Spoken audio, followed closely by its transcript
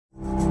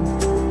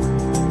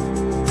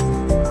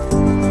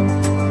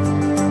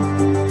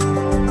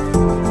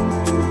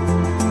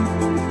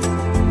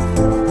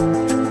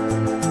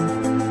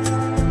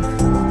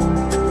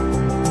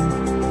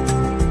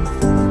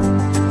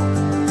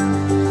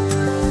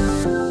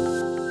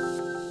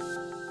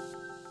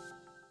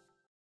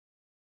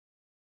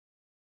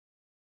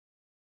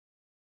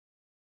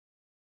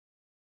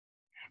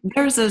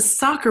There's a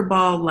soccer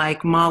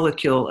ball-like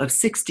molecule of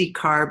 60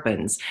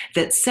 carbons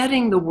that's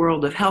setting the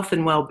world of health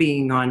and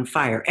well-being on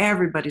fire.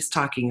 Everybody's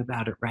talking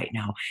about it right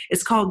now.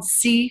 It's called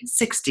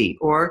C-60,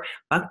 or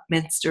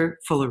Buckminster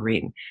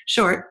fullerene.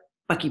 Short,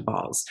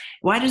 buckyballs.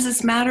 Why does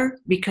this matter?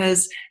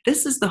 Because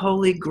this is the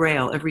holy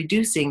grail of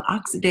reducing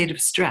oxidative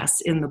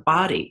stress in the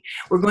body.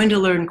 We're going to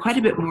learn quite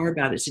a bit more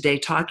about it today,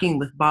 talking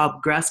with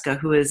Bob Greska,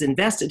 who has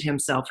invested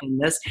himself in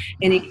this.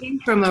 And he came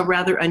from a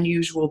rather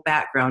unusual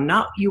background,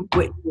 not you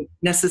would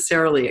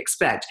necessarily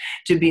expect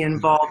to be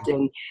involved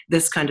in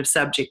this kind of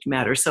subject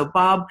matter. So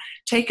Bob,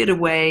 take it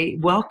away.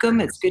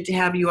 Welcome. It's good to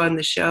have you on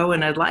the show.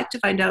 And I'd like to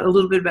find out a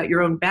little bit about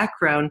your own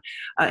background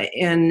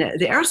in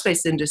the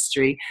aerospace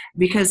industry,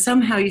 because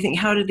somehow you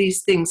think, how do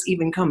these things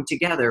even come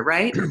together,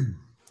 right?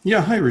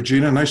 Yeah, hi,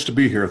 Regina. Nice to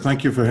be here.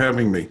 Thank you for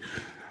having me.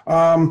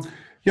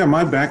 Yeah,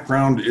 my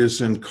background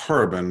is in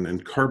carbon, a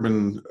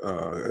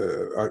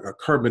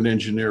carbon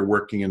engineer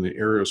working in the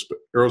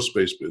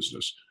aerospace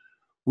business.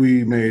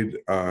 We made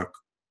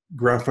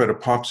graphite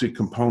epoxy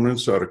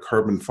components out of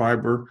carbon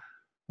fiber,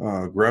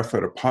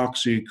 graphite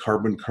epoxy,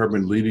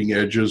 carbon leading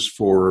edges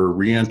for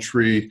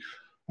reentry,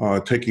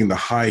 taking the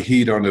high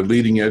heat on the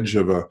leading edge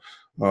of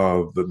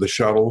the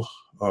shuttle.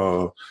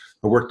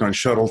 I worked on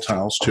shuttle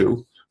tiles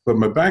too. But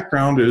my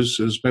background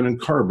has been in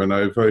carbon.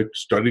 I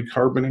studied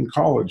carbon in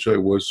college. I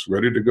was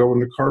ready to go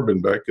into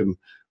carbon back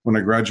when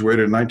I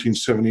graduated in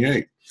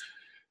 1978.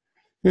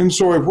 And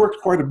so I've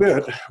worked quite a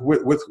bit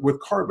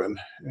with carbon.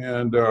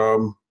 And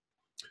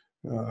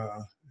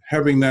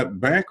having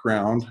that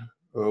background,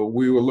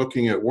 we were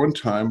looking at one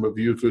time of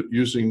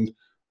using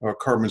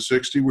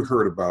carbon-60. We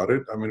heard about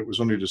it. I mean, it was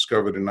only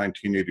discovered in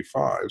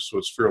 1985, so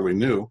it's fairly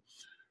new.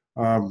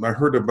 I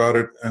heard about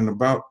it in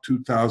about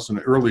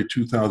early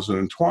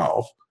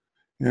 2012.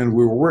 And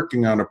we were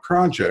working on a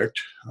project.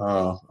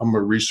 I'm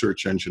a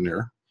research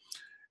engineer,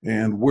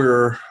 and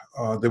where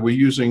they were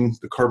using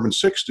the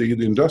carbon-60,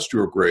 the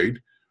industrial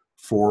grade,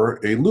 for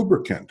a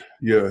lubricant.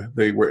 Yeah,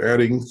 they were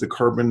adding the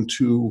carbon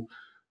to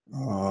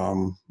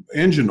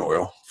engine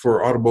oil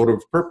for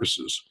automotive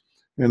purposes,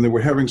 and they were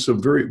having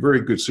some very,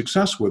 very good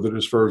success with it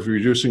as far as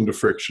reducing the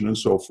friction and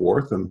so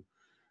forth. And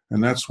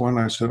that's when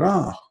I said,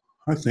 I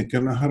think I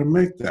know how to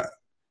make that.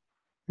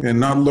 And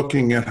not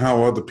looking at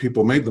how other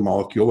people made the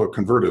molecule or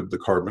converted the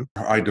carbon,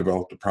 I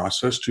developed a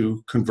process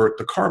to convert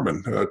the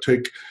carbon.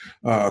 Take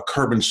a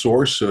carbon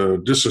source,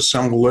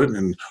 disassemble it,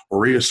 and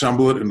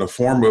reassemble it in the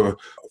form of a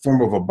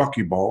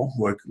buckyball,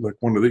 like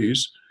one of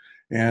these,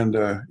 and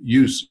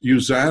use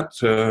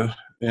that.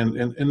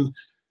 And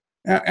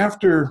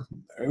after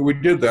we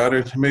did that,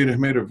 it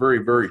made a very,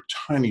 very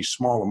tiny,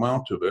 small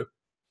amount of it.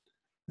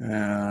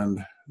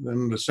 And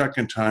then the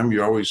second time,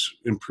 you always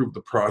improve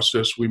the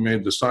process. We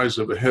made the size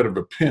of the head of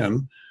a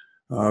pin,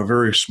 a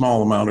very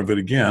small amount of it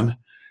again.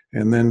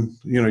 And then,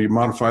 you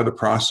modify the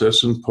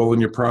process and pull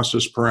in your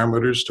process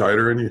parameters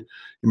tighter, and you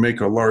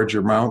make a larger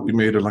amount. We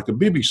made it like a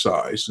BB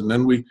size. And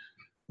then we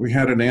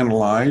had it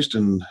analyzed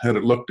and had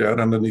it looked at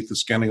underneath the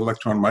scanning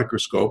electron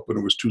microscope, and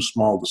it was too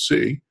small to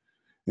see.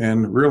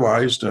 And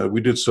realized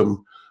we did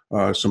some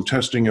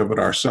testing of it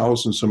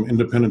ourselves, and some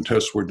independent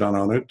tests were done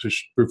on it to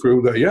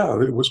prove that, yeah,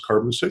 it was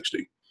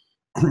carbon-60.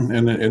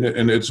 And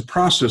it's a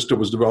process that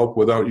was developed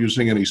without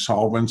using any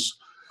solvents.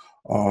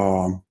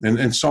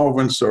 And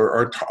solvents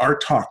are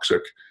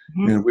toxic,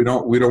 mm-hmm. And we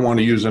don't want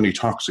to use any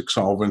toxic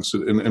solvents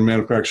in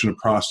manufacturing the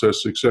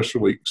process,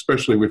 especially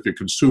if you're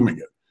consuming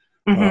it.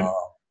 Mm-hmm.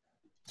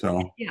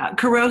 Yeah,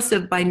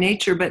 corrosive by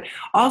nature, but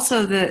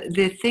also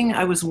the thing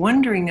I was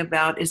wondering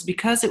about is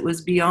because it was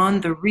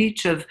beyond the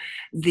reach of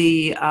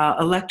the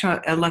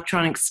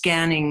electronic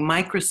scanning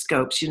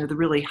microscopes, the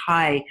really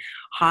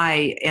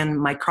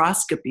high-end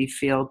microscopy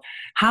field.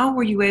 How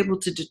were you able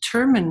to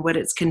determine what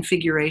its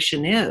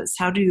configuration is?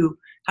 How do you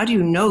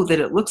know that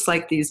it looks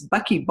like these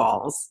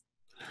buckyballs?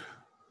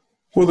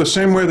 Well, the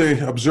same way they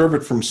observe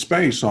it from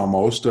space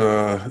almost,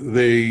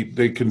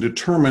 they can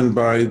determine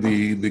by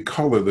the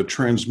color, the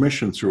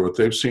transmission through it.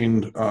 They've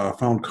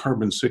found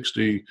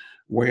carbon-60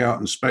 way out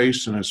in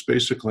space, and it's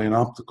basically an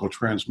optical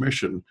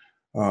transmission.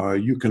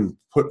 You can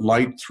put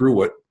light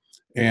through it,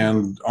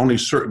 and only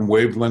certain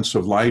wavelengths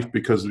of light,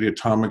 because of the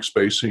atomic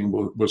spacing,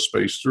 will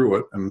space through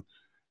it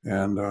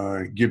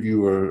and give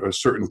you a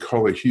certain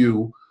color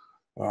hue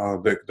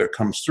that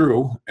comes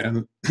through.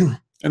 And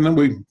then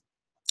we,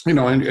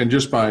 and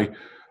just by,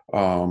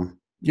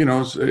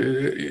 yes,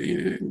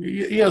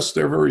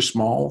 they're very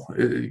small.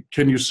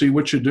 Can you see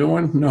what you're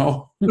doing?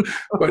 No,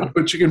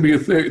 but you can be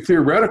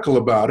theoretical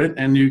about it,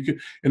 and you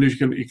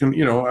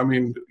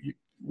can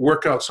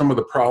work out some of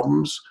the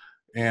problems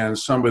and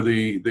some of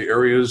the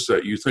areas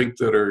that you think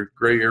that are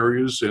gray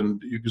areas,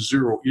 and you just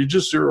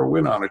zero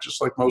in on it,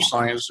 just like most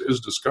science is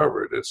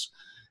discovered.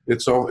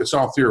 It's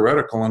all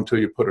theoretical until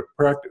you put it to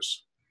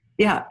practice.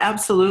 Yeah,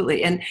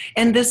 absolutely. And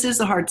this is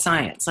a hard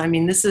science. I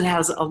mean, this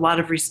has a lot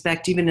of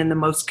respect even in the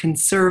most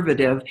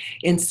conservative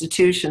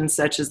institutions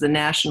such as the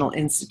National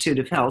Institute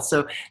of Health.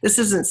 So this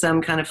isn't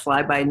some kind of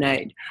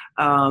fly-by-night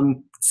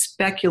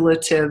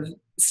speculative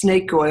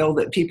snake oil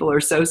that people are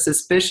so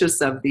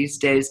suspicious of these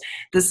days.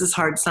 This is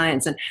hard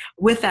science. And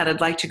with that,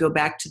 I'd like to go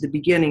back to the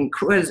beginning.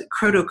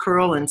 Croto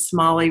Curl and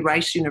Smalley,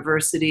 Rice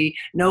University,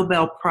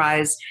 Nobel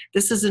Prize.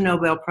 This is a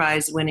Nobel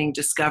Prize winning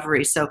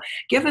discovery. So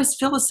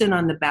fill us in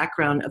on the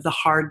background of the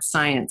hard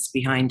science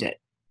behind it.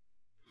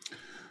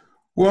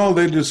 Well,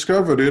 they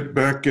discovered it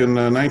back in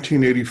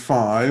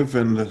 1985,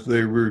 and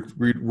they were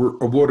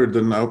awarded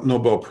the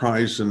Nobel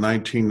Prize in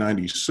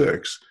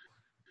 1996.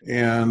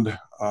 And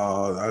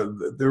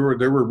there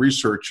were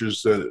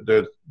researchers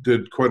that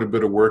did quite a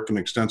bit of work and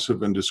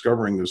extensive in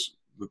discovering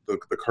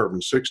the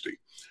carbon-60.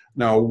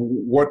 Now,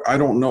 what I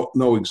don't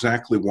know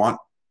exactly what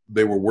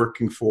they were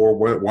working for,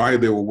 why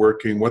they were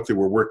working, what they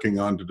were working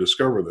on to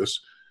discover this,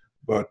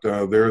 but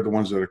they're the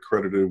ones that are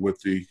credited with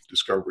the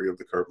discovery of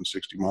the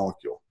carbon-60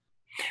 molecule.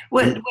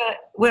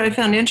 What I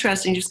found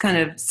interesting, just kind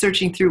of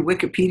searching through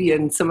Wikipedia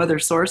and some other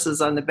sources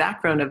on the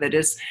background of it,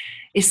 is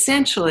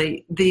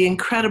essentially the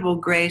incredible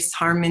grace,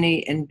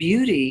 harmony, and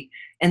beauty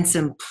and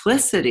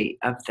simplicity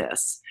of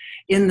this,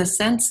 in the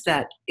sense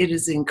that it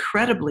is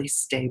incredibly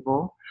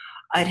stable.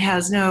 It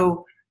has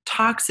no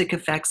toxic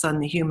effects on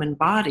the human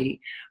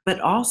body, but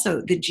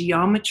also the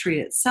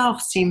geometry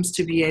itself seems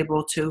to be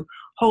able to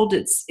hold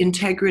its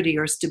integrity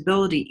or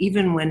stability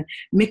even when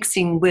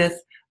mixing with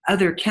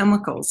other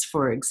chemicals,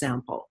 for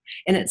example.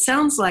 And it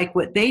sounds like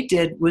what they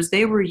did was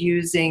they were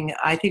using,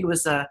 I think it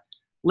was a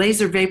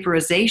laser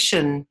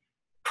vaporization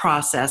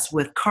process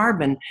with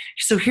carbon.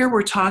 So here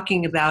we're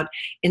talking about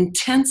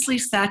intensely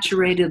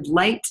saturated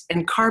light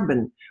and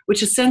carbon,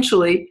 which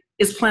essentially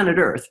is planet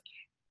Earth.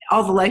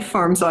 All the life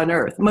forms on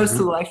Earth, most of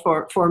the life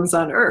forms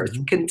on Earth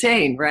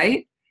contain,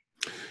 right?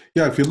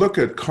 Yeah, if you look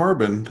at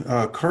carbon,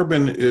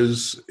 carbon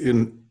is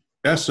in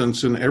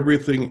essence in every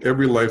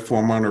life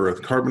form on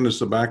Earth. Carbon is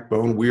the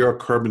backbone. We are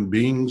carbon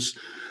beings.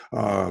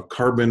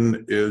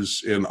 Carbon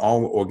is in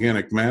all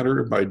organic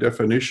matter. By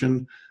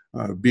definition,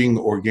 being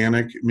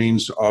organic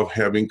means of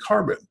having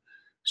carbon.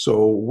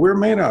 So we're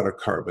made out of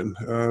carbon.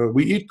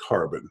 We eat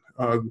carbon.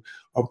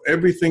 Of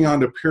everything on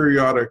the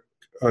periodic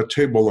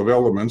table of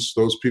elements,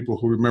 those people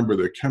who remember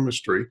their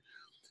chemistry,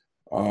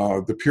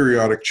 the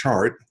periodic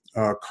chart,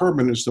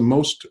 carbon is the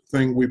most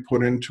thing we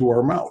put into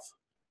our mouth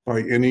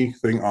by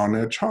anything on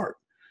that chart.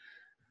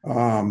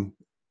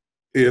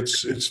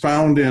 It's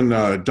found in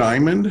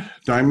diamond.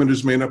 Diamond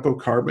is made up of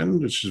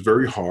carbon, which is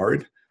very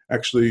hard,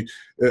 actually,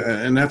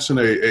 and that's in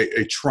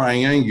a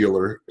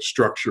triangular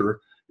structure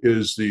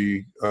is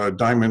the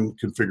diamond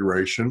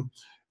configuration.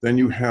 Then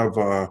you have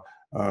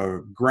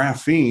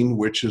graphene,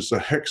 which is a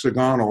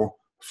hexagonal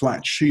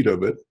flat sheet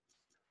of it,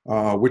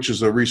 which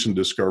is a recent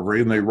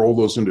discovery, and they roll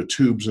those into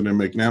tubes and they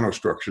make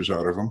nanostructures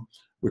out of them,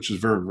 which is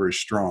very, very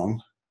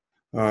strong.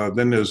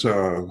 Then there's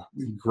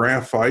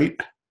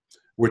graphite,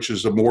 which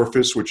is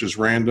amorphous, which is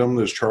random.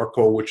 There's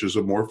charcoal, which is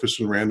amorphous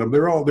and random.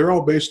 They're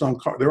all based on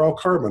they're all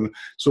carbon.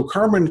 So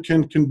carbon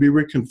can be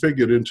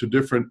reconfigured into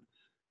different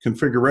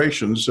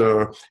configurations,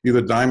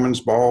 either diamonds,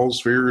 balls,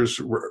 spheres,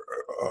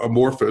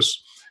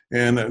 amorphous,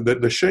 and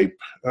the shape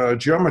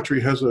geometry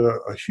has a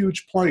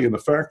huge play in the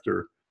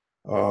factor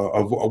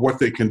of what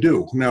they can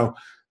do. Now,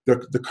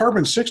 the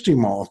carbon-60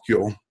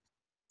 molecule,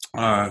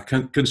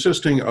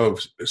 consisting of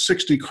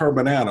 60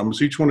 carbon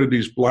atoms. Each one of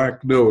these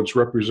black nodes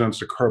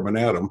represents a carbon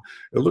atom.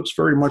 It looks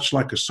very much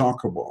like a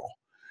soccer ball.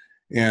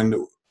 And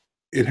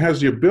it has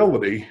the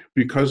ability,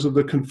 because of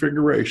the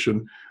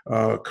configuration,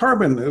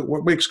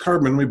 what makes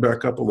carbon, let me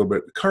back up a little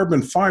bit.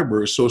 Carbon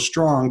fiber is so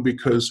strong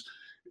because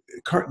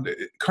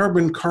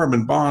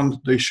carbon-carbon bond,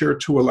 they share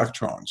 2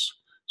 electrons.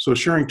 So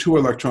sharing 2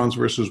 electrons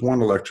versus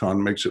 1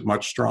 electron makes it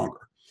much stronger.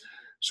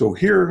 So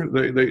here,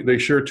 they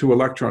share 2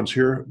 electrons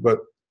here, but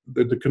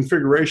the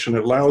configuration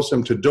allows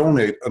them to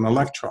donate an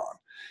electron.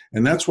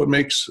 And that's what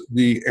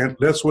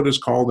that's what is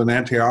called an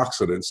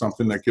antioxidant,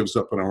 something that gives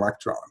up an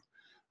electron.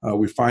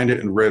 We find it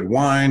in red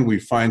wine. We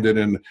find it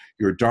in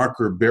your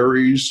darker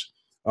berries.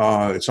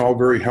 It's all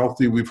very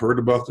healthy. We've heard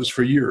about this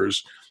for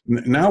years.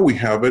 Now we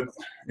have it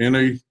in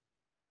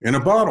a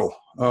bottle.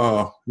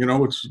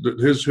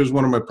 Here's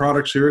one of my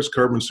products here. It's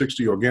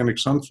carbon-60 organic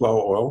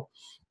sunflower oil.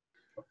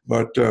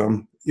 But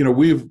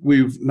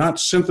we've not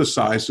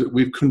synthesized it.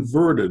 We've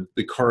converted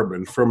the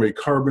carbon from a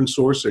carbon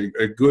source,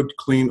 a good,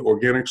 clean,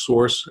 organic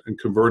source, and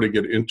converting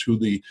it into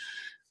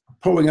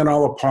pulling it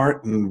all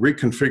apart and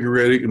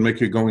reconfiguring it and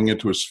make it going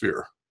into a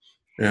sphere,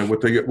 and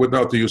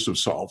without the use of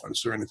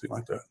solvents or anything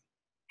like that.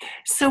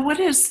 So what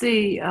is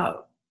the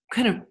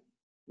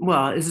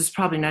this is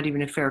probably not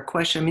even a fair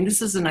question. I mean,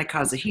 this is an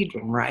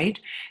icosahedron, right?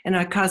 An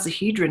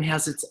icosahedron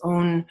has its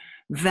own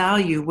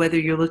value, whether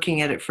you're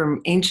looking at it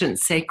from ancient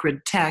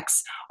sacred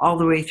texts all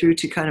the way through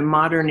to kind of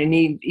modern and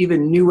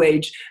even new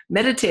age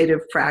meditative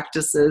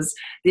practices.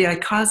 The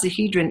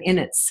icosahedron in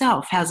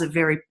itself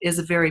is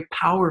a very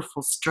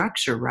powerful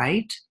structure,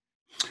 right?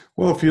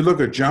 Well, if you look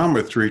at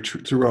geometry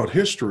throughout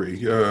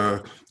history,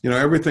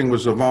 everything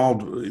was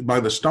evolved by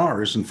the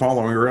stars and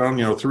following around.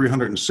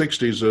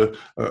 360 is a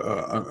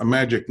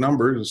magic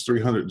number. It's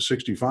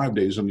 365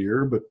 days in the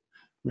year, but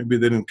Maybe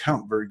they didn't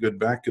count very good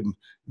back in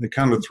the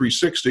count of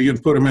 360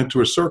 and put them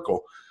into a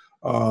circle.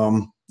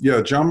 Yeah,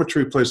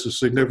 geometry plays a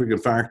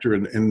significant factor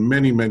in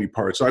many, many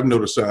parts. I've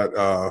noticed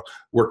that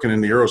working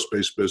in the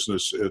aerospace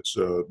business,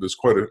 there's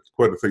quite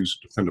a things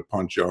that depend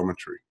upon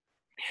geometry.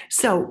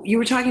 So you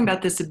were talking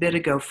about this a bit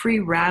ago. Free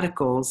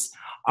radicals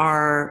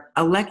are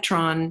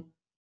electron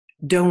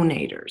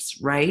donators,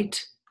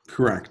 right?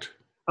 Correct.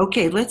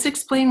 Okay, let's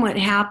explain what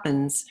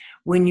happens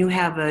when you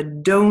have a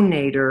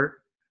donator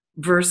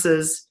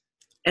versus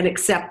an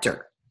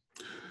acceptor.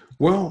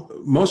 Well,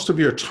 most of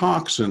your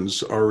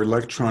toxins are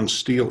electron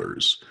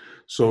stealers.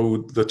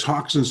 So the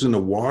toxins in the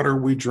water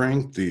we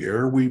drink, the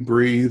air we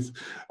breathe,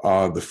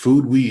 the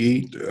food we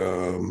eat,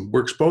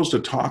 we're exposed to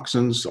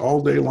toxins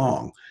all day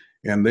long,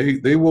 and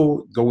they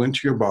will go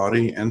into your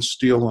body and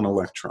steal an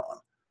electron.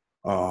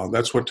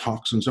 That's what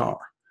toxins are.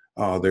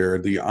 They're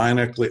the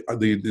ionically,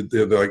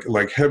 they're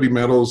like heavy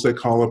metals, they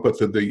call it, but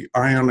they're the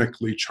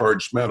ionically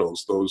charged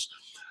metals. Those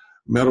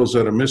metals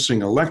that are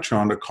missing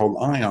electron are called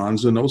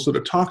ions, and those are the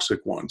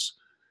toxic ones.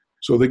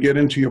 So they get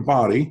into your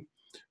body,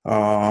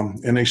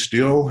 and they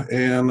steal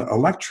an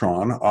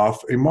electron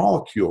off a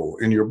molecule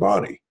in your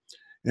body.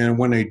 And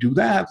when they do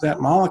that, that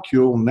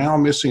molecule, now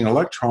missing an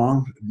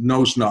electron,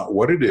 knows not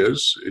what it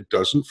is. It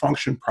doesn't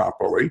function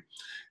properly.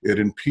 It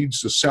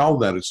impedes the cell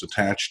that it's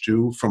attached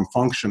to from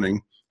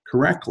functioning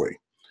correctly.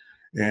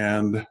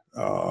 And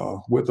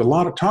with a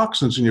lot of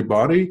toxins in your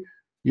body,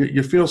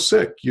 you feel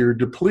sick. You're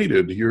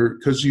depleted.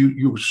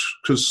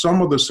 Because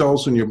some of the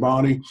cells in your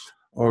body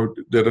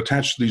that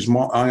attach to these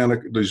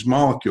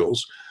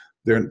molecules,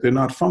 they're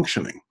not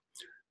functioning.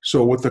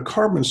 So what the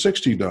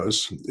carbon-60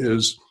 does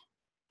is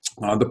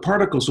the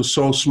particles are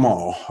so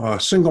small.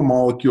 Single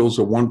molecules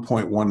are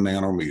 1.1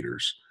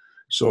 nanometers.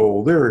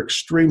 So they're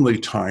extremely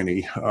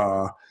tiny.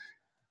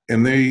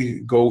 And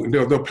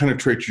they'll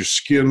penetrate your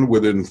skin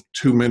within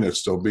 2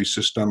 minutes. They'll be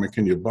systemic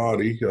in your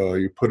body.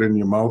 You put it in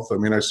your mouth. I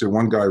mean, I see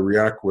one guy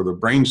react with a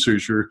brain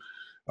seizure,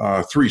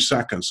 3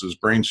 seconds, his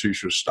brain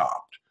seizure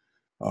stopped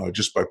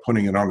just by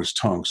putting it on his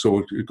tongue. So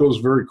it goes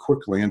very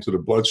quickly into the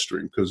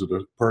bloodstream because of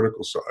the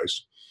particle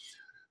size.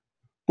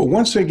 But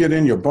once they get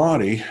in your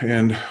body,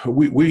 and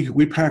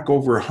we pack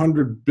over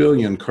 100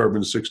 billion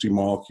carbon-60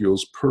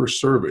 molecules per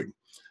serving.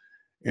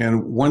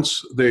 And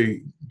once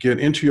they get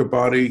into your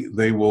body,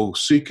 they will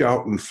seek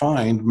out and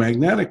find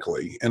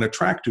magnetically and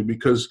attract you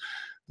because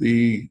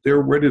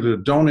they're ready to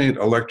donate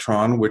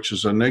electron, which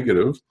is a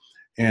negative,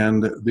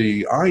 and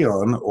the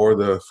ion or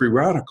the free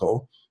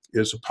radical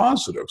is a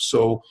positive.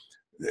 So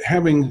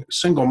having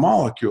single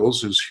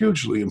molecules is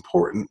hugely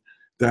important,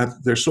 that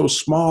they're so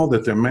small,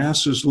 that their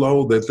mass is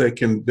low,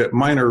 that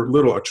minor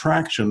little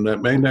attraction,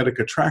 that magnetic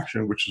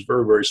attraction, which is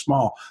very, very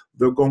small,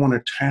 they'll go and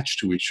attach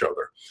to each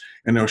other.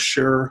 And they'll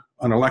share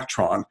an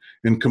electron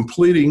in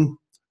completing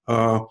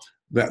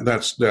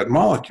that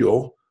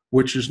molecule,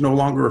 which is no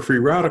longer a free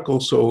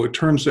radical, so it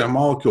turns that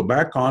molecule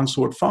back on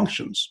so it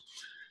functions.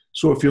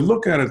 So if you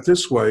look at it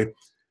this way,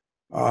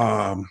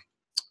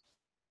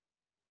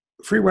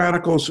 free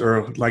radicals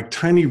are like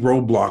tiny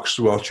roadblocks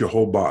throughout your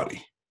whole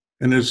body,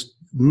 and there's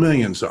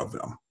millions of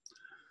them.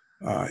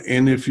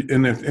 And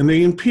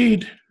they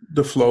impede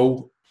the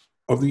flow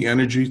of the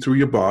energy through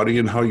your body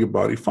and how your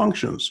body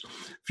functions.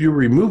 If you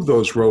remove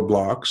those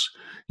roadblocks,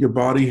 your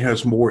body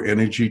has more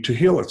energy to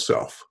heal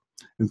itself.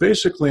 And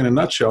basically, in a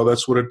nutshell,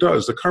 that's what it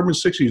does. The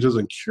carbon-60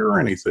 doesn't cure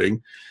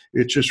anything.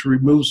 It just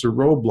removes the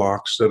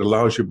roadblocks that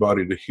allows your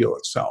body to heal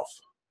itself.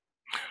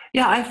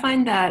 Yeah, I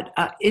find that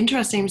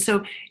interesting.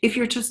 So if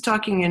you're just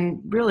talking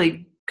in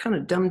really kind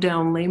of dumbed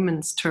down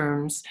layman's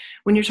terms,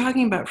 when you're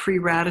talking about free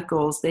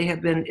radicals, they have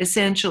been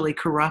essentially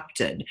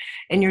corrupted.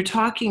 And you're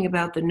talking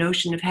about the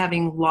notion of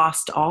having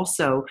lost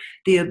also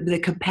the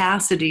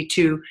capacity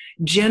to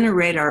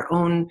generate our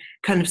own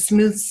kind of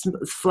smooth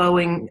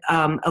flowing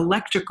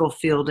electrical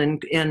field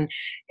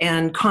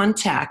and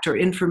contact or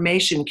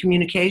information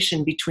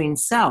communication between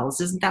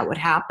cells. Isn't that what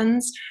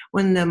happens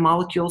when the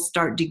molecules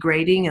start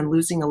degrading and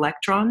losing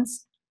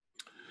electrons?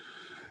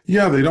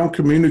 Yeah, they don't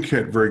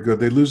communicate very good.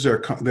 They lose their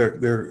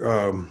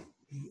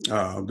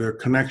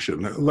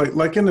connection.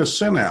 Like in the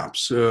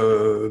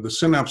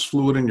synapse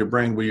fluid in your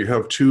brain, where you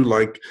have two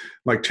like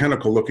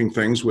tentacle-looking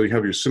things, where you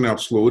have your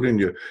synapse fluid and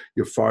you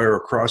fire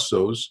across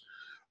those.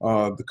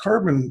 The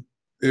carbon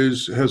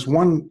has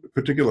one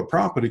particular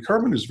property.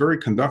 Carbon is very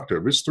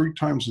conductive. It's 3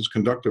 times as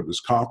conductive as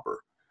copper.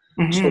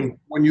 Mm-hmm. So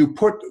when you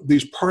put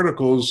these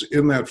particles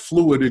in that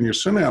fluid, in your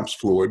synapse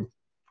fluid,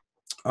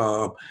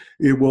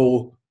 it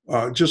will.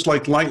 Just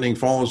like lightning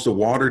follows the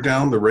water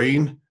down, the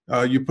rain,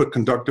 you put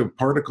conductive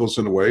particles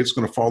in a way, it's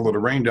going to follow the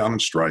rain down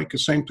and strike. The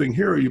same thing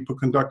here, you put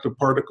conductive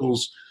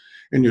particles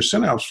in your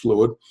synapse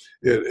fluid,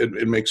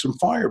 it makes them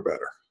fire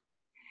better.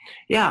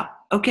 Yeah.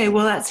 Okay.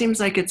 Well, that seems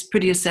like it's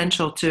pretty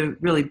essential to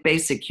really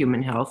basic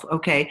human health.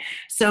 Okay.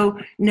 So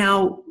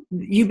now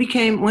you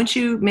became, once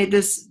you made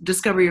this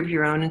discovery of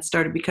your own and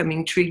started becoming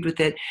intrigued with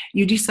it,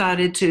 you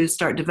decided to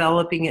start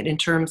developing it in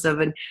terms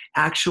of an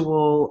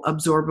actual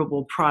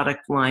absorbable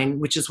product line,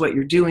 which is what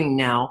you're doing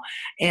now.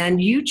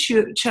 And you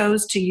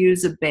chose to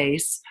use a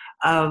base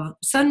of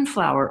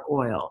sunflower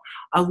oil.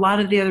 A lot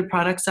of the other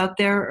products out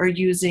there are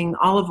using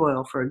olive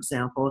oil, for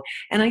example.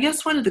 And I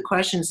guess one of the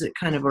questions that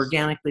kind of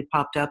organically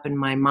popped up in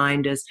my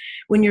mind is,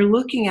 when you're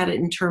looking at it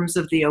in terms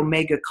of the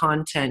omega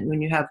content, when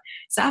you have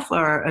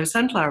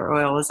sunflower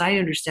oil, as I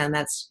understand,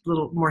 that's a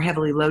little more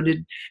heavily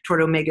loaded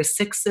toward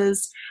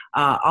omega-6s.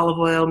 Olive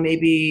oil may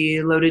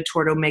be loaded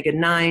toward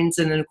omega-9s.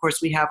 And then, of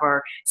course, we have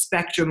our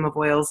spectrum of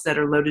oils that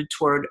are loaded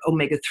toward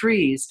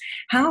omega-3s.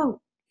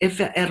 How, if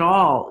at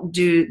all,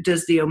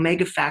 does the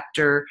omega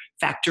factor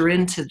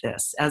into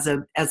this as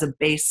a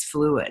base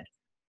fluid?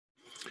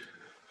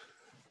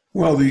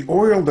 Well, the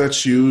oil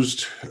that's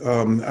used,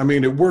 I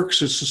mean, it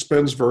works, it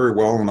suspends very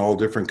well in all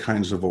different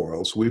kinds of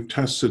oils. We've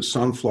tested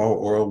sunflower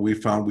oil. We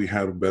found we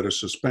had a better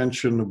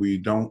suspension.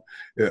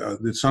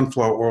 The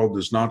sunflower oil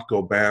does not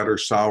go bad or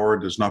sour,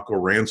 does not go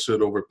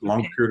rancid over a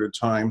long period of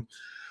time.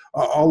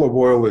 Olive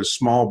oil is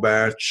small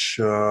batch,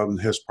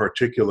 has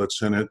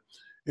particulates in it.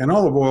 And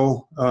olive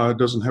oil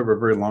doesn't have a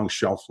very long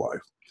shelf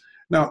life.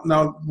 But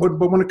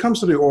when it comes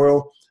to the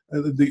oil,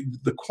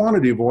 the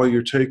quantity of oil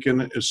you're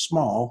taking is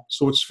small,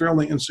 so it's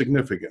fairly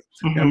insignificant.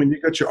 Mm-hmm. I mean,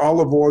 you got your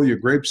olive oil, your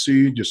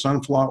grapeseed, your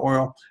sunflower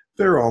oil.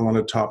 They're all in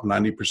the top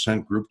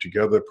 90% group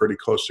together, pretty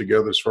close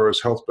together as far as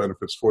health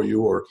benefits for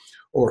you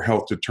or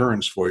health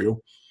deterrents for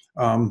you.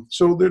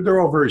 So they're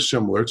all very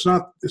similar. It's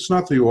not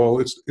the oil.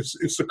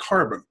 It's the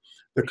carbon.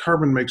 The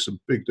carbon makes a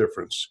big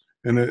difference,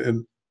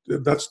 and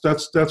that's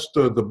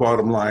the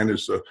bottom line,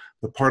 is the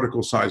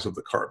particle size of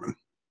the carbon.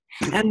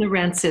 And the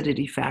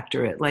rancidity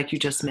factor, like you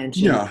just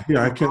mentioned. Yeah,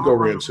 I can't go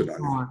rancid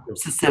on it.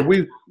 So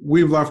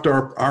we've left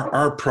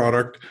our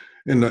product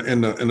in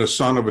the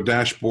sun of a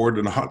dashboard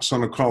in the hot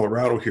sun of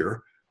Colorado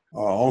here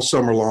all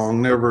summer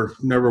long.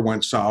 Never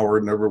went sour,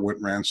 never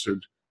went rancid.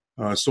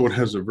 So it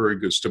has a very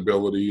good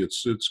stability.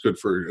 It's good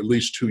for at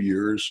least 2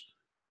 years.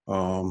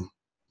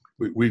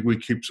 We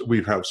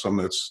have some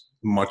that's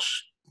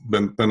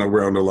been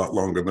around a lot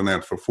longer than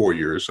that, for 4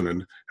 years, and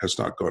it has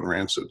not gone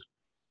rancid.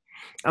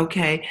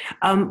 Okay.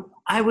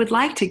 I would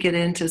like to get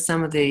into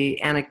some of the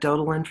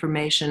anecdotal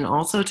information,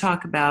 also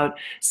talk about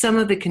some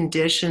of the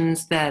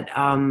conditions that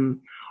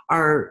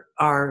are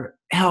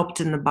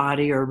helped in the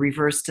body or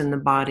reversed in the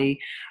body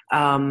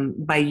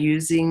by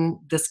using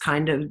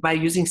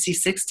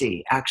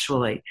C-60,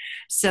 actually.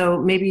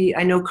 So maybe,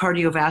 I know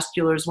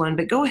cardiovascular is one,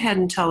 but go ahead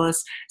and tell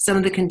us some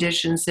of the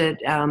conditions that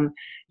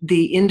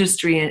the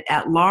industry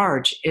at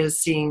large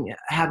is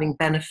having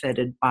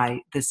benefited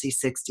by the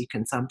C-60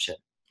 consumption.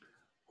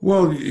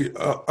 Well,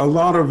 a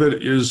lot of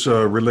it is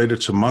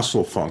related to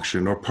muscle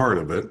function, or part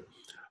of it.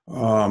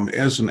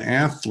 As an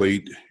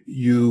athlete,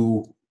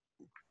 you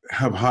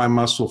have high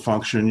muscle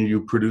function,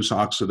 you produce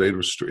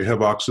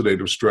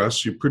oxidative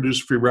stress, you produce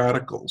free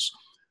radicals.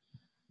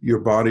 Your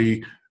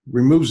body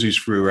removes these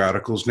free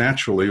radicals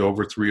naturally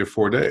over 3 or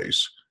 4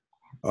 days.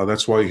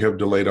 That's why you have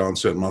delayed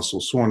onset muscle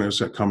soreness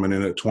that coming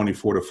in at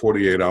 24 to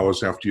 48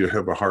 hours after you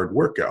have a hard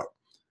workout.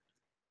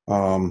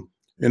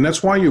 And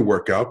that's why you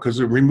work out, because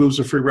it removes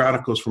the free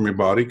radicals from your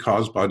body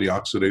caused by the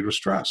oxidative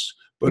stress.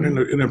 But in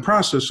the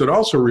process, it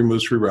also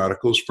removes free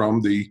radicals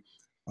from the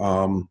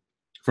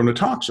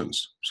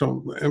toxins.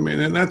 So, I mean,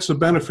 and that's the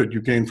benefit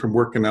you gain from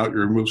working out. You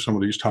remove some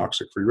of these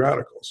toxic free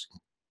radicals.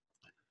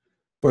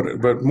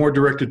 But more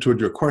directed toward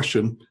your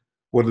question,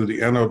 what are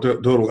the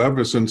anecdotal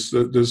evidence?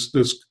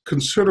 There's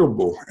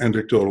considerable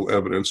anecdotal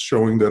evidence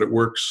showing that it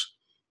works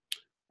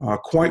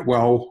quite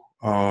well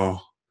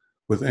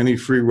with any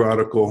free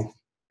radical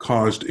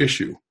caused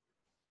issue.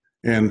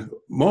 And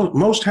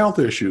most health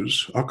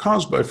issues are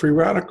caused by free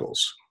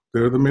radicals.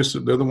 They're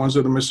the ones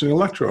that are missing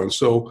electrons.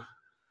 So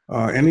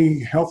any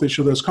health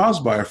issue that's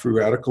caused by a free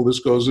radical, this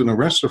goes in,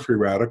 arrests a free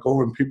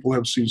radical, and people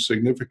have seen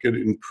significant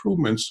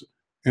improvements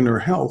in their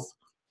health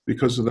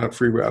because of that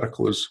free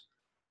radical is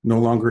no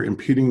longer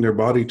impeding their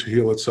body to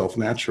heal itself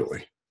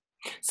naturally.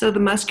 So the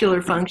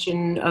muscular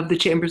function of the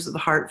chambers of the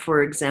heart,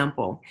 for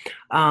example,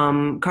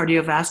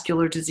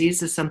 cardiovascular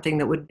disease is something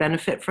that would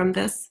benefit from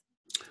this?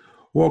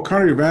 Well,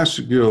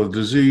 cardiovascular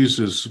disease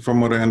is,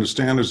 from what I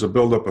understand, is a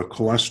buildup of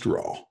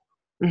cholesterol.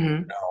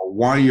 Mm-hmm. Now,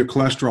 why your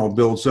cholesterol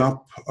builds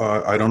up,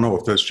 I don't know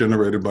if that's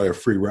generated by a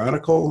free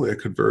radical. It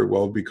could very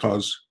well be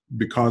caused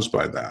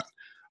by that.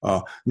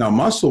 Now,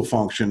 muscle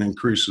function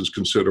increases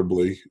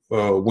considerably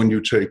when you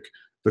take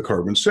the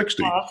carbon-60.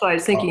 Well, that's why I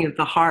was thinking of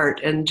the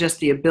heart and just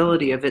the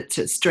ability of it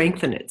to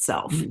strengthen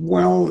itself.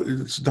 Well,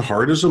 the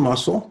heart is a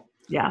muscle.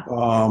 Yeah.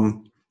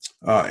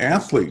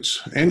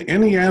 Athletes, and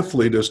any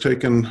athlete has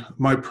taken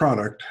my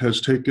product,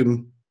 has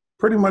taken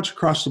pretty much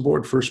across the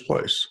board first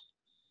place.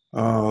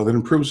 That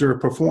improves their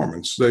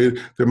performance. Their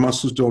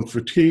muscles don't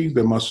fatigue,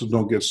 their muscles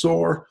don't get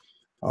sore.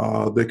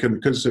 They can,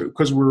 because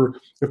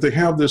if they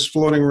have this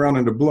floating around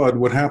in the blood,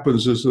 what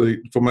happens is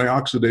from the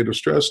oxidative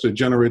stress, they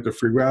generate the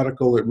free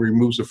radical. It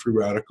removes the free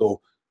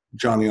radical,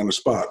 Johnny on the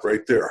spot,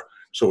 right there.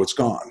 so it's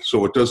gone.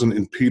 So it doesn't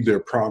impede their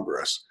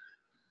progress.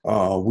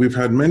 We've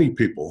had many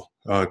people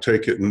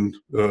take it, and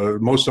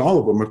most all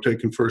of them have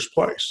taken first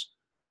place.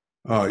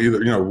 Either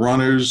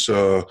runners,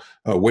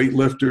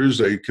 weightlifters,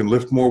 they can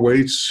lift more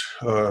weights,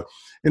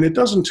 and it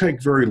doesn't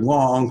take very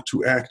long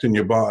to act in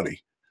your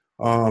body.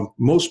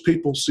 Most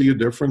people see a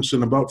difference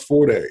in about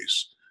 4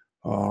 days,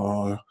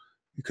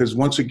 because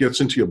once it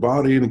gets into your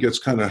body and it gets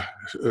kind of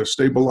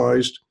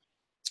stabilized,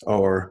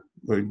 or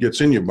it gets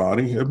in your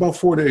body, about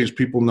 4 days,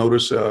 people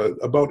notice.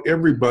 About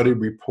everybody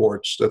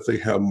reports that they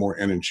have more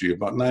energy.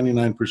 About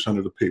 99%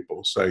 of the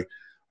people say,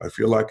 "I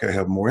feel like I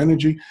have more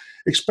energy,"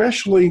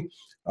 especially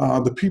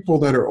the people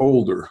that are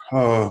older.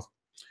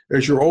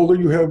 As you're older,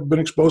 you have been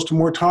exposed to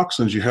more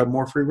toxins. You have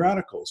more free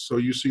radicals, so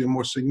you see a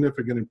more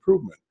significant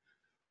improvement.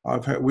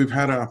 We've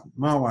had a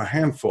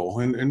handful,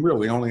 and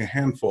really only a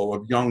handful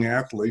of young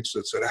athletes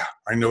that said,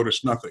 "I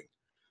noticed nothing."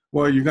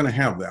 Well, you're going to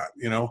have that,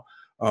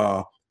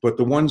 but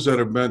the ones that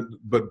have been,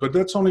 but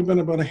that's only been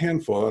about a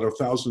handful out of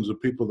thousands of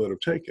people that have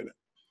taken it.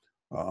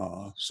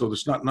 So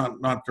there's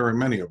not very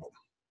many of them.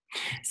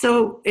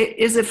 So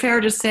is it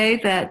fair to say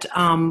that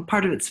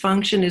part of its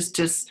function is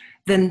just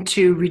then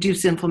to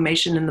reduce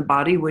inflammation in the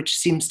body, which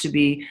seems to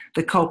be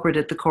the culprit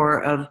at the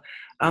core of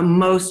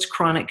most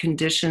chronic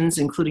conditions,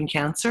 including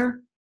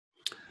cancer?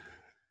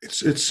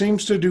 It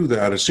seems to do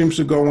that. It seems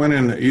to go in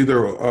and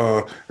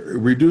either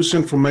reduce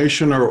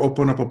inflammation or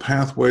open up a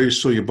pathway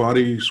so your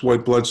body's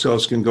white blood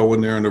cells can go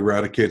in there and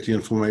eradicate the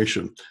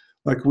inflammation.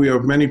 Like we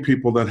have many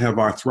people that have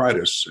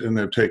arthritis and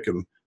they've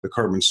taken the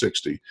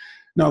carbon-60.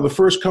 Now, the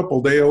first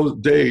couple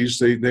days,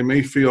 they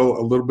may feel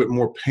a little bit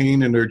more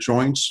pain in their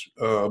joints.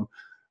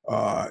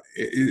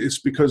 It's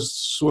because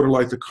sort of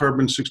like the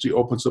carbon-60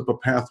 opens up a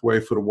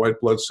pathway for the white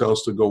blood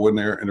cells to go in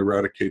there and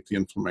eradicate the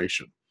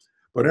inflammation.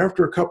 But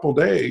after a couple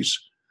days,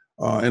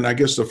 and I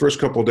guess the first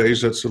couple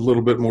days, that's a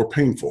little bit more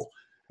painful.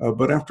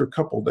 But after a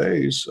couple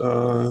days,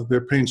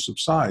 their pain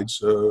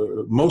subsides.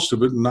 Most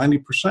of it,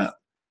 90%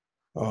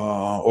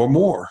 or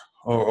more,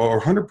 or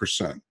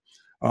 100%.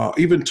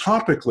 Even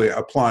topically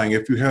applying,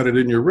 if you had it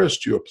in your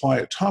wrist, you apply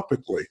it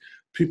topically.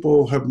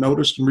 People have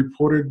noticed and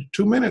reported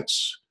 2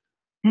 minutes.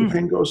 The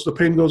pain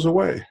goes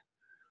away.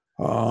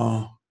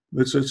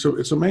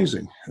 It's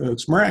amazing.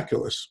 It's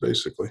miraculous,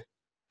 basically.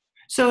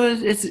 So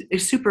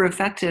it's super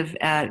effective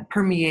at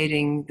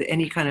permeating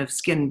any kind of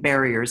skin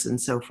barriers and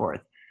so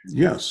forth.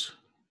 Yes.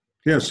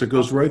 Yes, it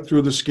goes right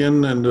through the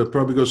skin and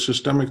probably goes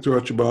systemic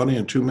throughout your body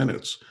in 2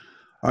 minutes.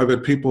 I've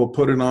had people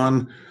put it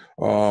on.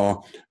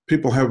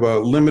 People have a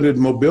limited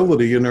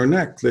mobility in their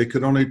neck. They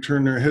could only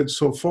turn their head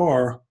so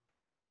far,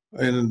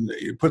 and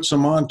you put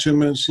some on 2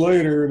 minutes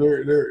later,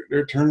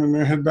 they're turning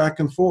their head back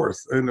and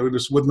forth, and it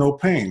was with no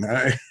pain.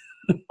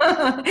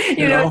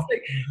 It's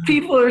like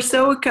people are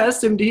so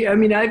accustomed to,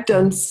 I've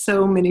done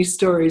so many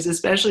stories,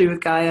 especially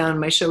with Guy on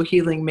my show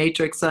Healing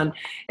Matrix, on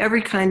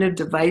every kind of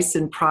device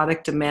and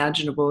product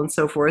imaginable and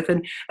so forth.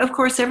 And of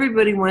course,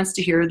 everybody wants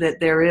to hear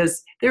that there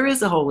is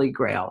a holy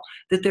grail,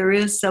 that there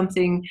is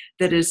something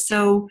that is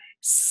so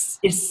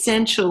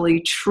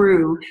essentially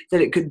true that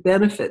it could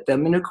benefit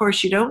them. And of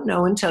course, you don't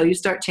know until you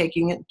start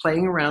taking it,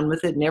 playing around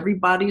with it, and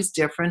everybody's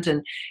different,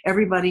 and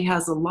everybody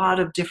has a lot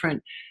of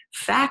different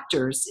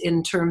factors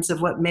in terms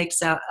of what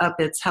makes up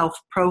its health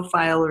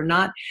profile or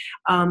not.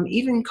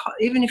 Even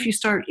if you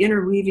start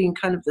interweaving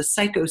kind of the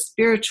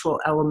psycho-spiritual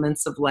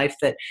elements of life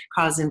that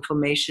cause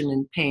inflammation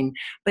and pain.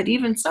 But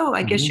even so,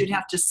 I guess you'd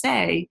have to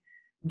say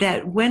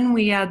that when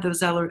we add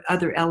those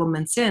other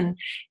elements in,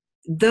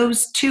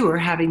 those two are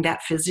having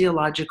that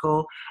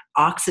physiological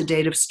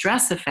oxidative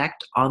stress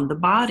effect on the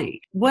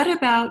body. What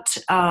about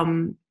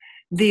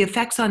the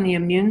effects on the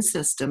immune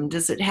system?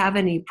 Does it have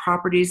any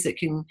properties that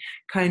can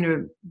kind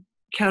of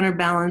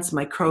counterbalance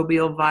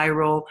microbial,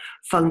 viral,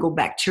 fungal,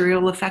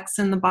 bacterial effects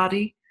in the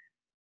body?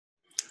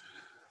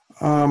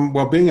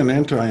 Well, being an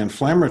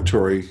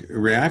anti-inflammatory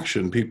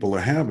reaction people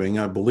are having,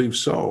 I believe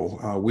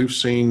so. We've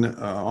seen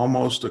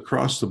almost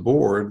across the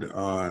board,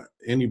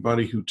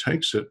 anybody who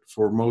takes it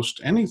for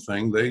most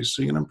anything, they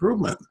see an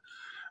improvement.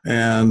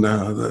 And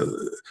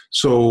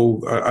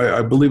so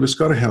I believe it's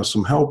got to have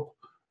some help.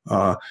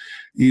 And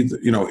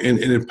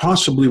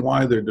possibly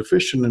why they're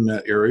deficient in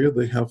that area,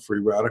 they have free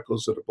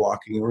radicals that are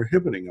blocking or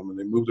inhibiting them. And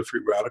they move the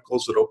free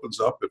radicals, it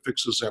opens up, it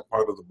fixes that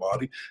part of the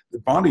body. The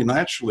body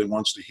naturally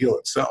wants to heal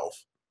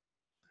itself.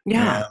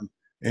 Yeah.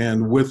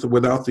 And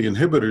without the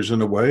inhibitors,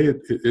 in a way,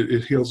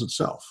 it heals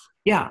itself.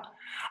 Yeah.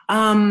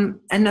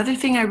 Another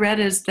thing I read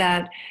is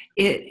that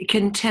it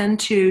can tend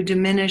to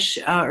diminish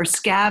or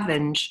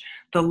scavenge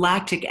the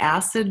lactic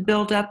acid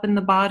buildup in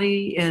the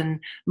body, in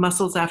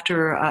muscles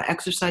after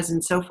exercise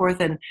and so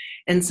forth.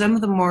 And some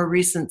of the more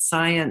recent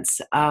science,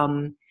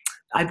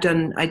 I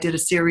did a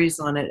series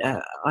on it,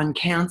 on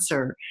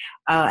cancer,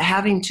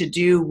 having to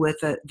do with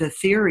the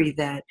theory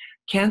that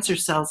cancer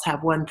cells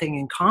have one thing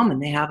in common.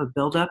 They have a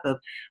buildup of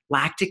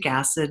lactic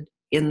acid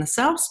in the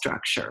cell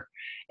structure.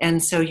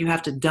 And so you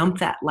have to dump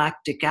that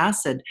lactic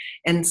acid.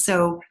 And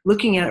so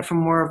looking at it from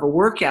more of a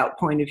workout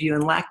point of view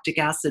and lactic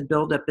acid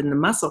buildup in the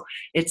muscle,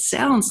 it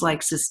sounds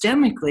like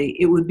systemically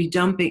it would be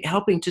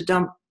helping to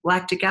dump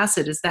lactic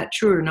acid. Is that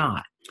true or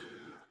not?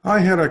 I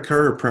had a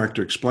chiropractor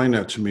explain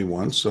that to me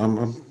once.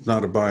 I'm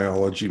not a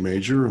biology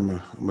major,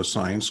 I'm a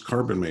science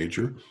carbon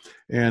major.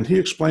 And he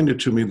explained it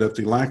to me that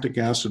the lactic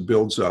acid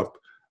builds up,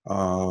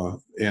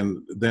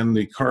 and then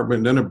the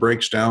carbon, then it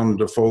breaks down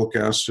into folic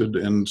acid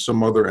and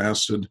some other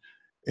acid,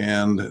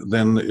 and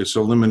then it's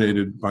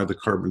eliminated by the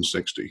carbon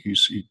 60.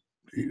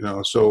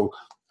 So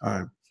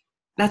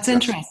That's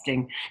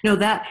interesting. No,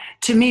 that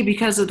to me,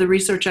 because of the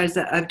research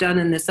I've done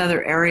in this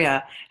other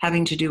area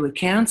having to do with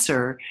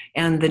cancer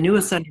and the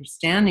newest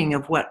understanding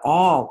of what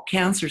all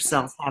cancer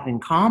cells have in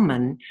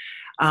common.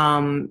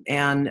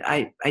 And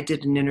I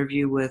did an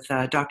interview with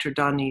Dr.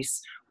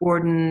 Denise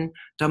Warden,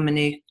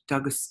 Dominique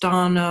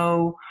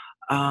D'Agostino,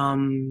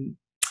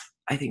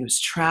 I think it was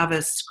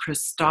Travis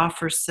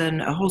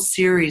Christofferson, a whole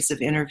series of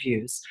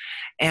interviews.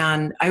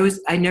 And I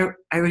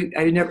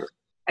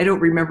don't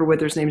remember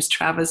whether his name is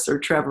Travis or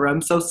Trevor.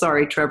 I'm so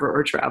sorry, Trevor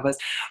or Travis.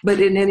 But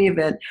in any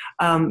event,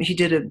 he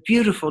did a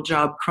beautiful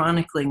job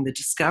chronicling the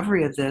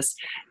discovery of this.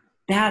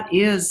 That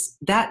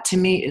to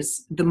me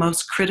is the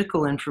most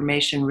critical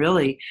information,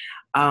 really,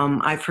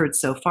 I've heard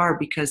so far,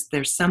 because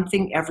there's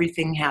something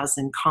everything has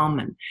in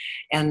common.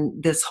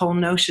 And this whole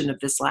notion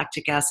of this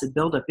lactic acid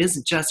buildup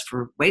isn't just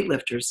for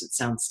weightlifters, it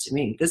sounds to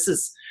me. This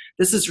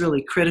is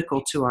really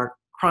critical to our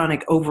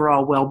chronic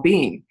overall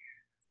well-being.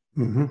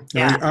 Mm-hmm.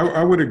 Yeah.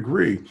 I would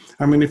agree.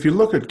 I mean, if you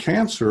look at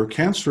cancer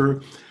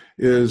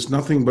is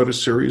nothing but a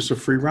series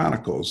of free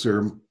radicals.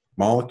 They're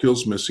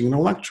molecules missing an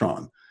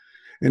electron.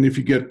 And if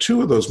you get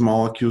two of those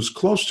molecules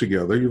close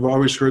together, you've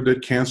always heard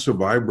that cancer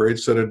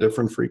vibrates at a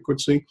different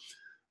frequency.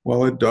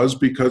 Well, it does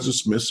because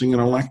it's missing an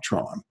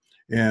electron.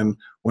 And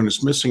when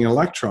it's missing an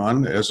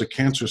electron, as a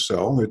cancer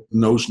cell, it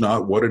knows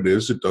not what it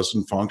is. It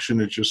doesn't function.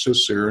 It just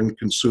sits there and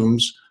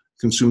consumes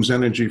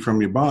energy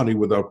from your body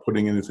without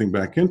putting anything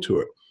back into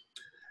it.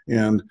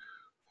 And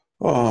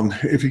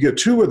if you get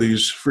two of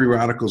these free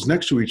radicals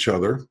next to each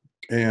other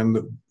and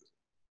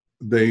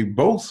they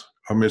both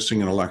are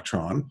missing an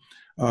electron,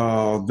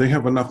 they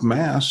have enough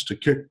mass to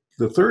kick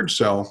the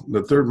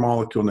third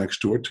molecule next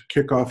to it, to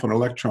kick off an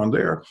electron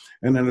there.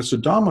 And then it's a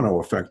domino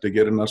effect. They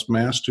get enough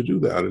mass to do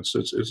that.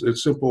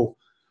 It's simple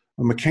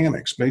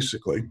mechanics,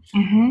 basically.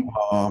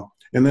 Mm-hmm.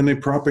 And then they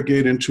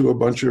propagate into a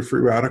bunch of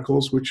free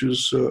radicals, which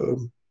is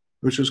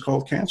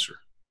called cancer.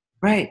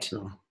 Right.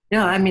 So.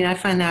 No, I mean, I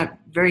find that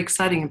very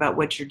exciting about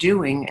what you're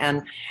doing,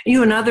 and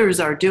you and others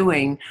are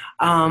doing.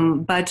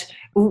 But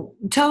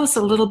tell us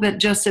a little bit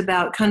just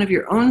about kind of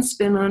your own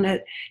spin on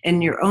it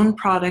and your own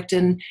product,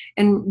 and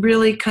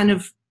really kind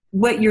of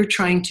what you're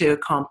trying to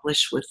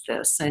accomplish with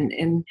this, and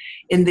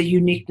in the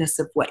uniqueness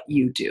of what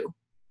you do.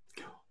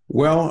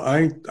 Well,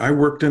 I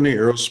worked in the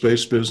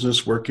aerospace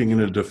business, working in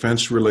a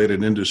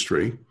defense-related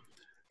industry,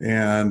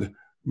 and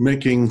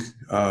making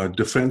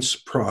defense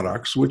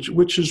products,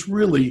 which is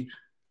really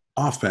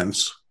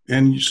offense.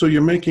 And so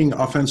you're making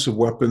offensive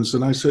weapons.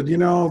 And I said,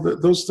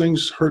 those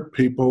things hurt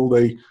people.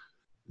 They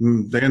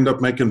end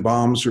up making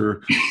bombs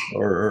or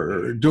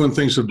doing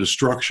things of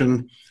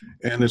destruction.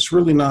 And it's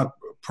really not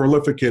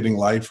prolificating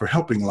life or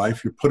helping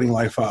life. You're putting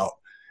life out.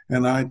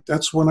 And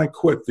that's when I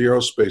quit the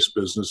aerospace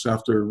business,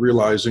 after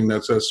realizing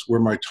that's where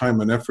my time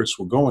and efforts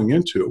were going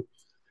into.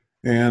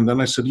 And then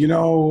I said,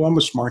 I'm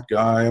a smart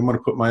guy. I'm going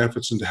to put my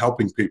efforts into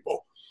helping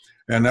people.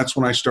 And that's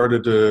when I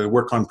started to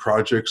work on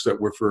projects that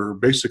were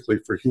basically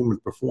for human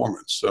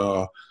performance.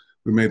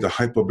 We made the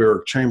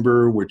hyperbaric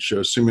chamber, which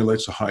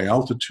simulates a high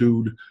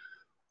altitude.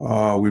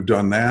 We've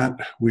done that.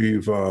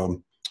 We've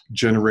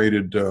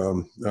generated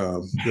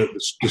the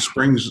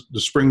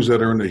springs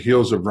that are in the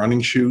heels of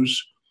running shoes.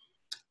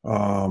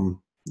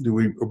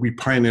 We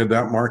pioneered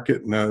that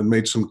market and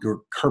made some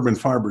carbon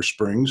fiber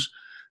springs.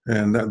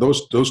 And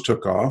those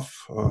took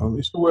off.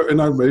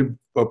 And I made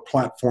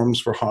platforms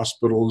for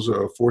hospitals,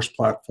 force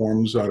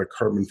platforms out of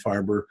carbon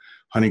fiber,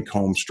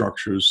 honeycomb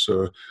structures,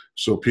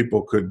 so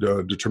people could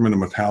determine the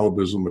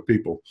metabolism of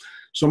people.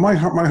 So my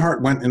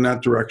heart went in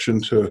that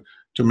direction to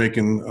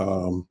making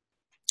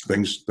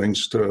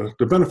things to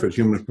benefit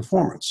human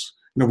performance.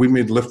 We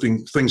made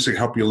lifting things to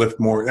help you lift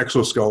more,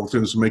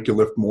 exoskeletons to make you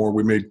lift more.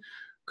 We made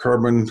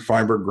carbon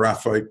fiber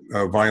graphite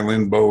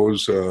violin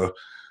bows.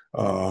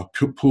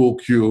 Pool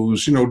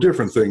cues,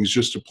 different things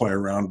just to play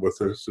around with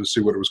to see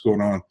what was going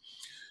on.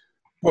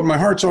 But my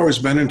heart's always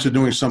been into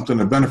doing something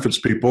that benefits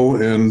people,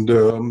 and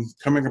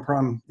coming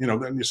upon,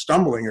 then you're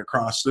stumbling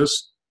across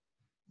this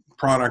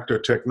product or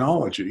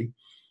technology,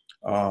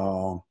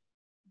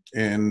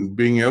 and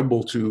being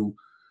able to,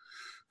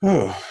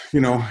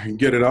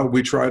 get it out.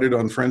 We tried it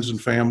on friends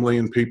and family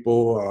and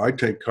people. I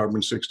take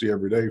carbon 60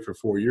 every day for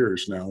 4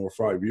 years now, or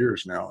 5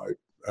 years now.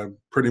 I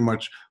pretty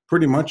much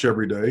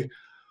every day.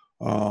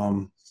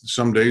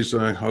 Some days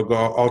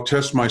I'll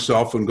test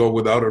myself and go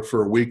without it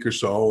for a week or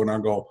so, and I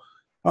go,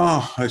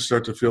 I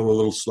start to feel a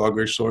little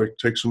sluggish, so I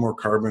take some more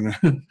carbon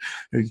and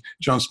it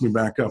jumps me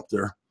back up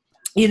there.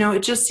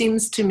 It just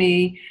seems to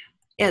me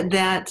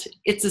that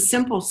it's a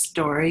simple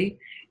story,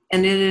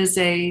 and it is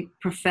a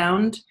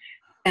profound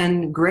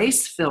and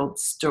grace-filled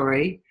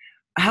story.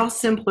 How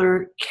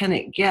simpler can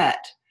it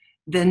get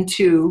than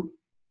to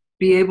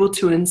be able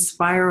to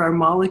inspire our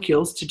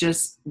molecules to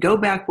just go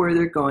back where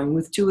they're going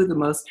with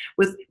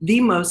with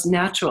the most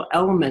natural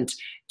element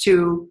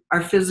to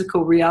our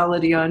physical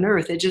reality on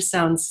Earth? It just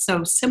sounds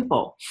so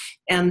simple.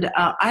 And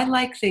I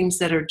like things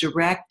that are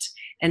direct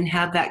and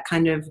have that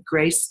kind of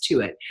grace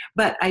to it.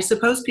 But I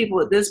suppose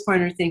people at this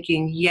point are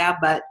thinking, yeah,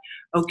 but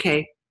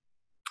okay,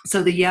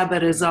 so the yeah,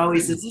 but as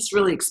always, is this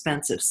really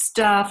expensive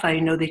stuff? I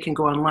know they can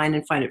go online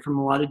and find it from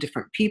a lot of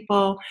different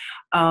people.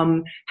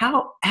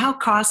 How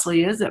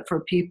costly is it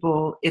for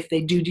people if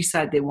they do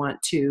decide they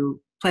want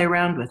to play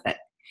around with it?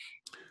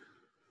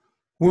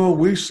 Well,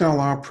 we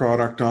sell our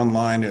product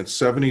online at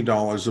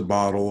 $70 a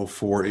bottle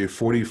for a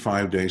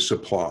 45-day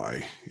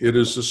supply. It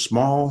is a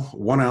small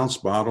 1-ounce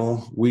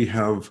bottle. We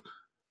have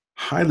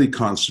highly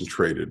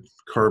concentrated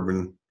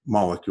carbon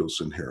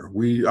molecules in here.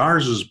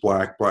 Ours is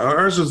black.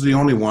 Ours is the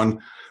only one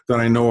that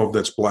I know of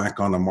that's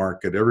black on the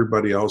market.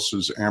 Everybody else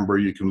is amber.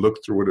 You can look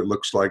through it. It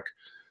looks like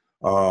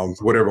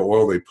whatever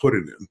oil they put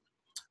it in.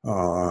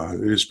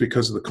 It's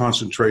because the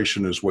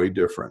concentration is way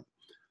different.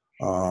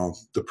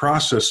 The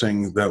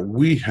processing that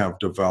we have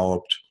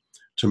developed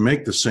to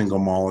make the single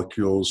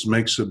molecules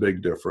makes a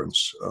big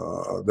difference.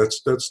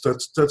 That's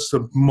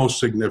the most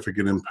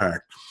significant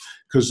impact,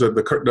 because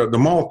the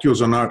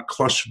molecules are not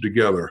clustered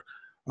together.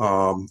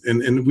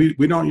 And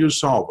we don't use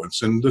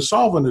solvents, and the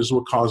solvent is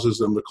what causes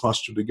them to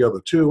cluster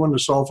together too, and the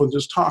solvent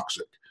is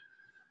toxic.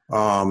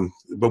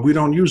 But we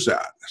don't use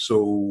that.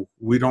 So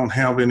we don't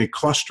have any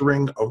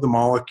clustering of the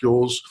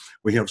molecules.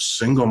 We have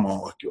single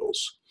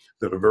molecules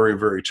that are very,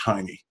 very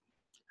tiny.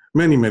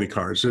 Many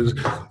cars.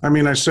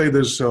 I say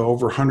there's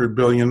over 100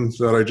 billion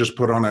that I just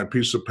put on that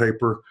piece of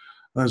paper.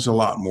 There's a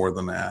lot more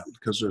than that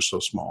because they're so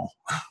small.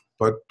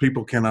 But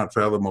people cannot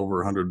fathom over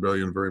 100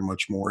 billion very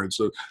much more.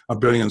 A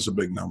billion's a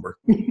big number.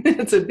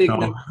 It's a big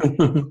number.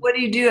 What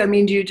do you do?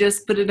 Do you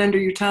just put it under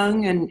your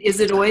tongue? And is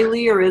it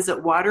oily or is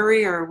it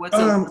watery or what's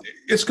it?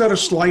 It's got a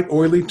slight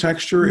oily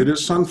texture. It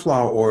is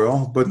sunflower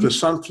oil, but the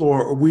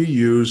sunflower we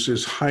use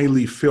is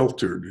highly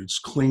filtered. It's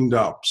cleaned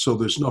up. So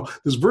there's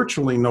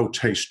virtually no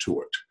taste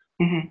to it.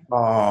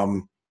 Mm-hmm.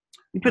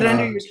 You put it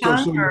under your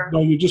tongue?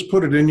 No, you just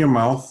put it in your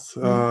mouth,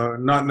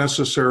 not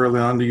necessarily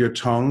under your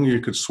tongue. You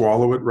could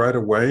swallow it right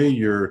away.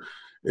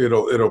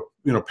 It'll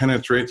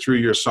penetrate through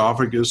your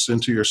esophagus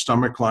into your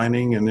stomach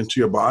lining and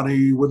into your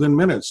body within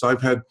minutes.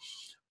 I've had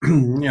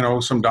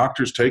some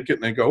doctors take it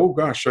and they go, oh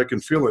gosh, I can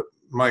feel it.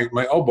 My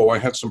elbow, I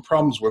had some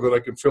problems with it. I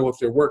can feel it.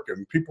 They're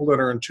working. People that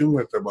are in tune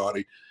with their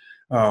body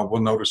will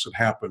notice it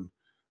happen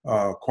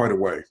quite a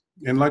way.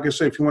 And like I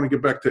say, if you want to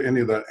get back to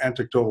any of that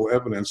anecdotal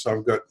evidence,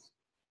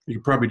 you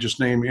can probably just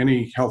name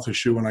any health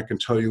issue and I can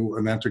tell you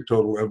an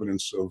anecdotal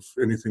evidence of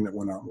anything that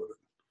went on with it.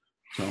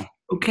 So.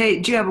 Okay.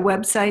 Do you have a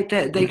website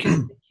that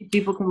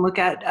people can look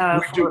at?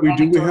 We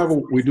do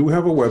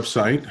have a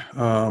website.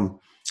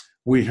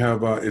 We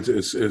have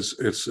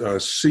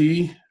it's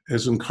C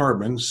as in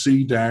carbon,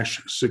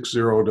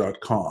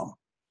 C-60.com.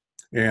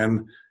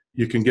 And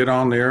you can get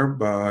on there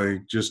by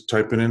just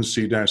typing in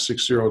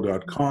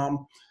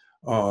C-60.com.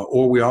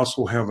 Or we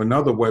also have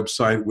another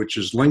website which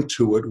is linked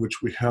to it,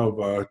 which we have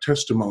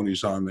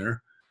testimonies on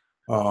there,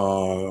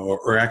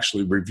 or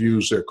actually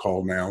reviews they're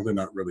called now. They're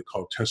not really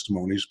called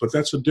testimonies, but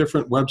that's a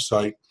different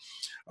website.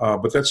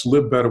 But that's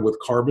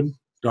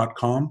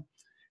livebetterwithcarbon.com.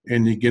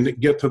 And you can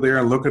get to there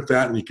and look at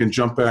that, and you can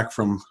jump back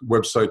from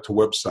website to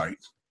website.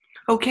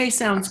 Okay,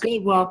 sounds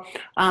good. Well,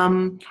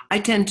 I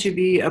tend to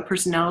be a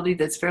personality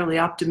that's fairly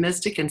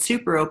optimistic and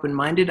super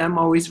open-minded. I'm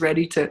always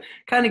ready to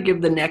kind of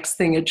give the next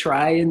thing a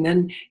try. And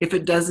then if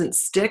it doesn't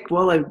stick,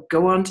 well, I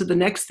go on to the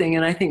next thing.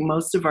 And I think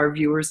most of our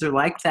viewers are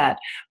like that.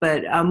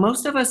 But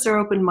most of us are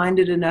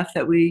open-minded enough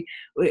that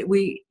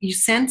you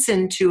sense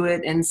into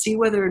it and see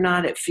whether or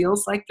not it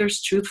feels like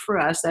there's truth for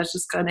us. That's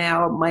just kind of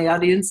how my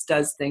audience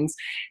does things.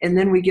 And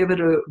then we give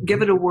it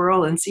a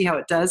whirl and see how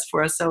it does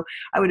for us. So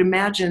I would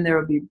imagine there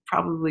will be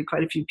probably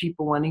quite a few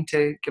people wanting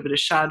to give it a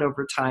shot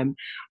over time.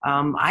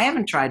 I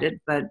haven't tried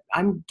it, but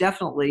I'm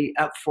definitely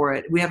up for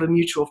it. We have a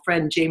mutual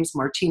friend, James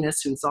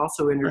Martinez, who's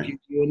also interviewed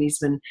you, and he's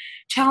been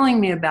telling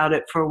me about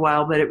it for a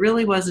while, but it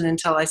really wasn't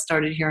until I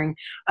started hearing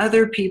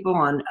other people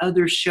on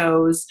other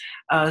shows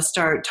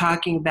start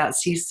talking about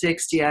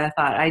C-60. I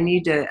thought I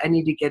need to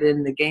get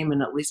in the game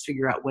and at least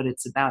figure out what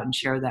it's about and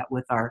share that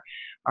with our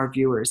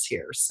viewers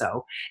here.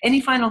 So any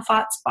final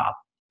thoughts, Bob?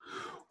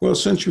 Well,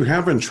 since you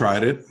haven't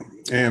tried it,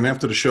 and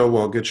after the show,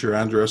 I'll get your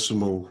address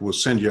and we'll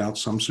send you out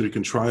some so you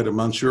can try it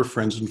amongst your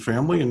friends and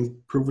family and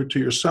prove it to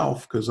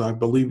yourself, because I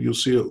believe you'll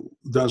see it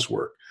does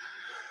work.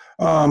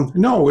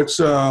 No, it's.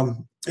 I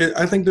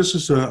think this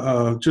is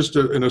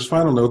in his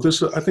final note.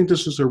 I think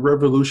this is a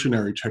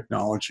revolutionary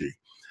technology.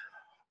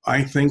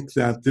 I think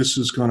that this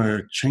is going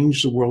to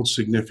change the world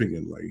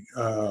significantly.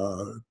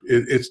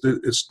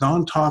 It's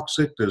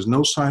non-toxic. There's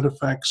no side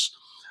effects.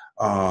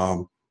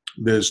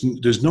 There's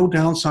no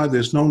downside.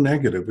 There's no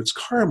negative. It's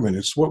carbon.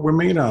 It's what we're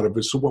made out of.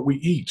 It's what we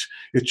eat.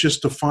 It's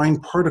just a fine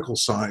particle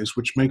size,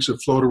 which makes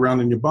it float around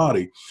in your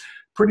body.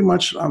 Pretty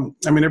much,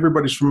 I mean,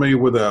 everybody's familiar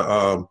with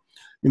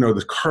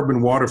the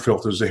carbon water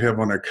filters they have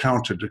on their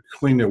counter to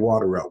clean their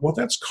water out. Well,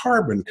 that's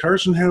carbon.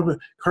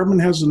 Carbon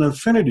has an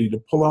affinity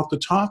to pull out the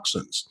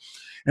toxins.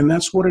 And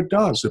that's what it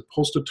does. It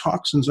pulls the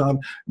toxins out,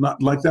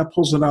 not like that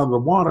pulls it out of the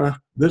water.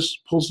 This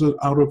pulls it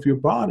out of your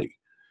body.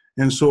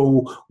 And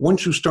so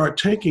once you start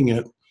taking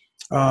it,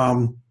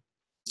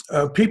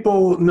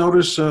 people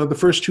notice the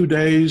first 2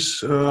 days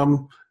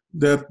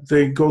that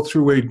they go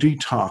through a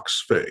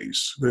detox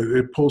phase.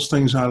 It pulls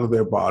things out of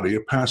their body.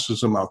 It passes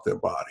them out their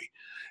body.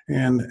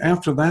 And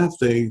after that,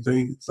 they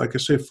like I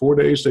say, 4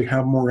 days, they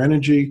have more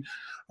energy.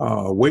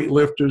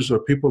 Weightlifters or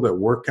people that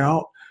work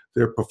out,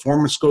 their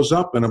performance goes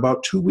up in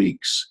about 2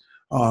 weeks.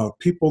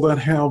 People that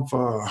have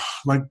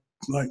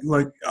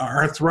like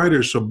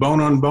arthritis or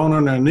bone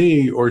on their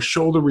knee, or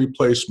shoulder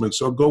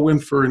replacements, or go in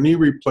for a knee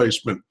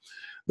replacement,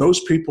 those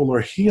people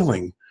are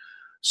healing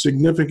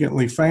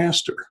significantly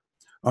faster.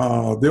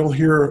 They'll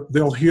heal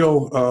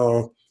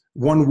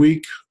 1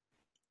 week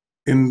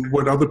in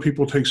what other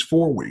people takes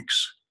 4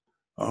 weeks.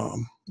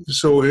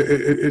 So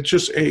it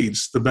just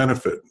aids the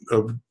benefit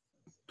of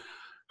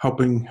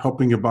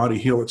helping your body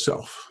heal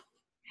itself.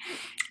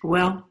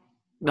 Well,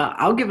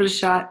 I'll give it a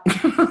shot.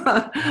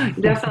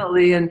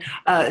 Definitely. And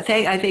I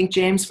thank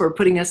James for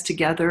putting us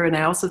together. And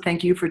I also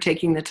thank you for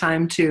taking the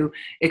time to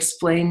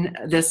explain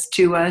this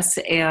to us.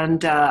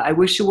 And I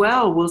wish you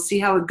well. We'll see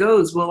how it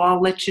goes. We'll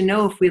all let you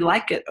know if we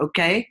like it.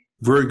 Okay.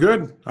 Very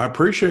good. I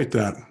appreciate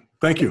that.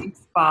 Thank you.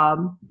 Thanks,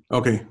 Bob.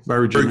 Okay. Bye,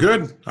 Regina. Very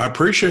good. I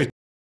appreciate